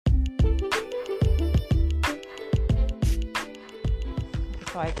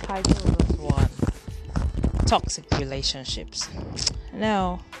So I titled this one Toxic Relationships.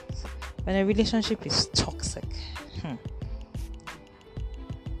 Now, when a relationship is toxic,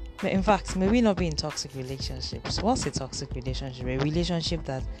 but in fact, maybe not be in toxic relationships. What's a toxic relationship? A relationship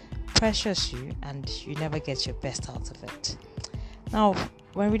that pressures you and you never get your best out of it. Now,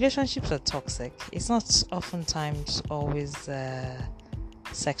 when relationships are toxic, it's not oftentimes always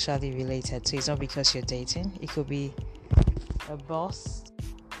sexually related. So it's not because you're dating. It could be a boss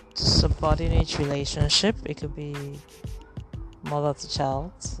subordinate relationship. It could be mother to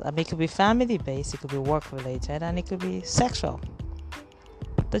child. It could be family based. It could be work related, and it could be sexual.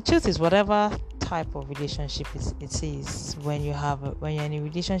 The truth is, whatever type of relationship it is, when you're in a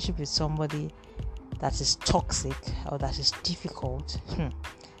relationship with somebody that is toxic or that is difficult,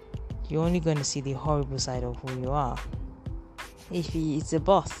 you're only going to see the horrible side of who you are. If it's a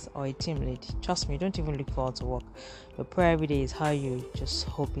boss or a team lead, trust me, don't even look forward to work. Your prayer every day is how you're just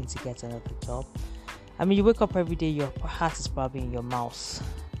hoping to get another job. You wake up every day, your heart is probably in your mouth,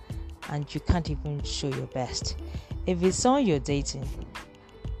 and you can't even show your best. If it's someone you're dating,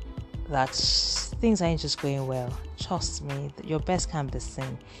 that things aren't just going well, trust me, your best can't be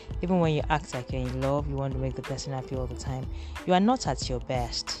seen. Even when you act like you're in love, you want to make the person happy all the time, you are not at your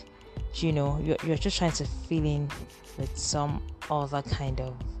best. You're just trying to fill in with some other kind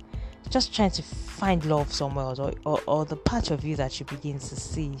of, just trying to find love somewhere else, or the part of you that you begin to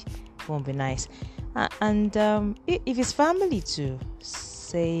see won't be nice. And if it's family too,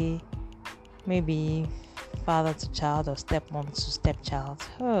 say maybe father to child or stepmom to stepchild,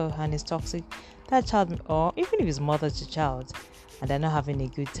 and it's toxic, that child, or even if it's mother to child and they're not having a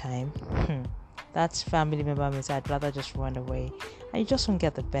good time, that family member may say, I'd rather just run away, and you just won't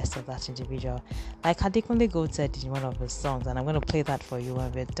get the best of that individual. Like Adekunle Gold said in one of his songs, and I'm going to play that for you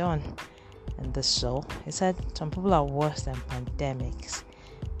when we're done in this show. He said, some people are worse than pandemics.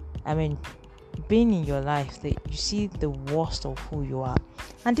 Being in your life, that you see the worst of who you are.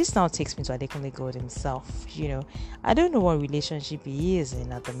 And this now takes me to Adekunle Gold himself. I don't know what relationship he is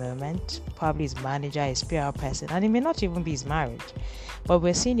in at the moment. Probably his manager, his PR person, and it may not even be his marriage. But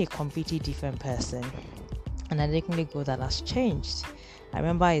we're seeing a completely different person. And Adekunle Gold that has changed. I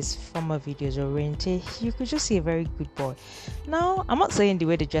remember his former videos, Oriente. You could just see a very good boy. Now, I'm not saying the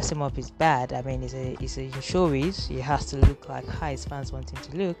way they dress him up is bad. It's a showbiz. He has to look like how his fans want him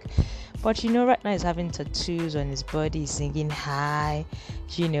to look. But right now he's having tattoos on his body, he's singing high.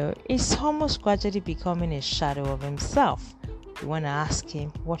 It's almost gradually becoming a shadow of himself. You want to ask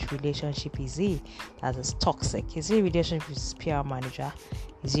him, what relationship is he that is toxic? Is he a relationship with his PR manager?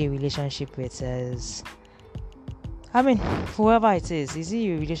 Is he a relationship with his... whoever it is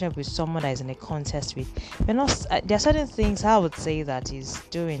he a relationship with someone that is in a contest with? There are certain things I would say that he's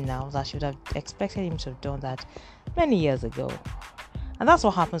doing now that should have expected him to have done that many years ago. And that's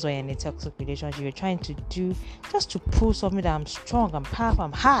what happens when you're in a toxic relationship. You're trying to do just to prove something that I'm strong, I'm powerful,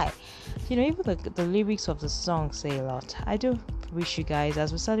 I'm high. Even the lyrics of the song say a lot. I do wish you guys,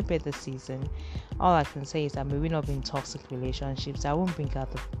 as we celebrate the season, all I can say is that may we not be in toxic relationships. I won't bring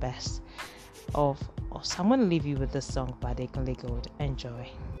out the best of us. I'm going to leave you with this song by Adekunle Gold. Enjoy.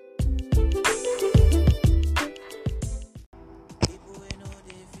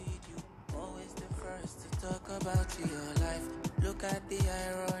 About your life, look at the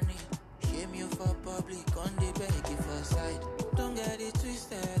irony. Shame you for public, on the beg you for side. Don't get it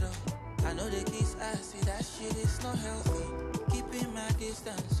twisted up. I know the kiss ass, see that shit is not healthy. Keeping my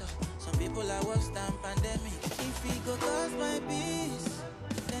distance up. Some people are worse than pandemic. If it go cause my peace,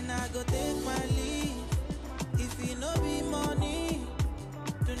 then I go take my leave. If it no be money,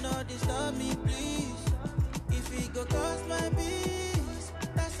 do not disturb me please. If it go cause my peace,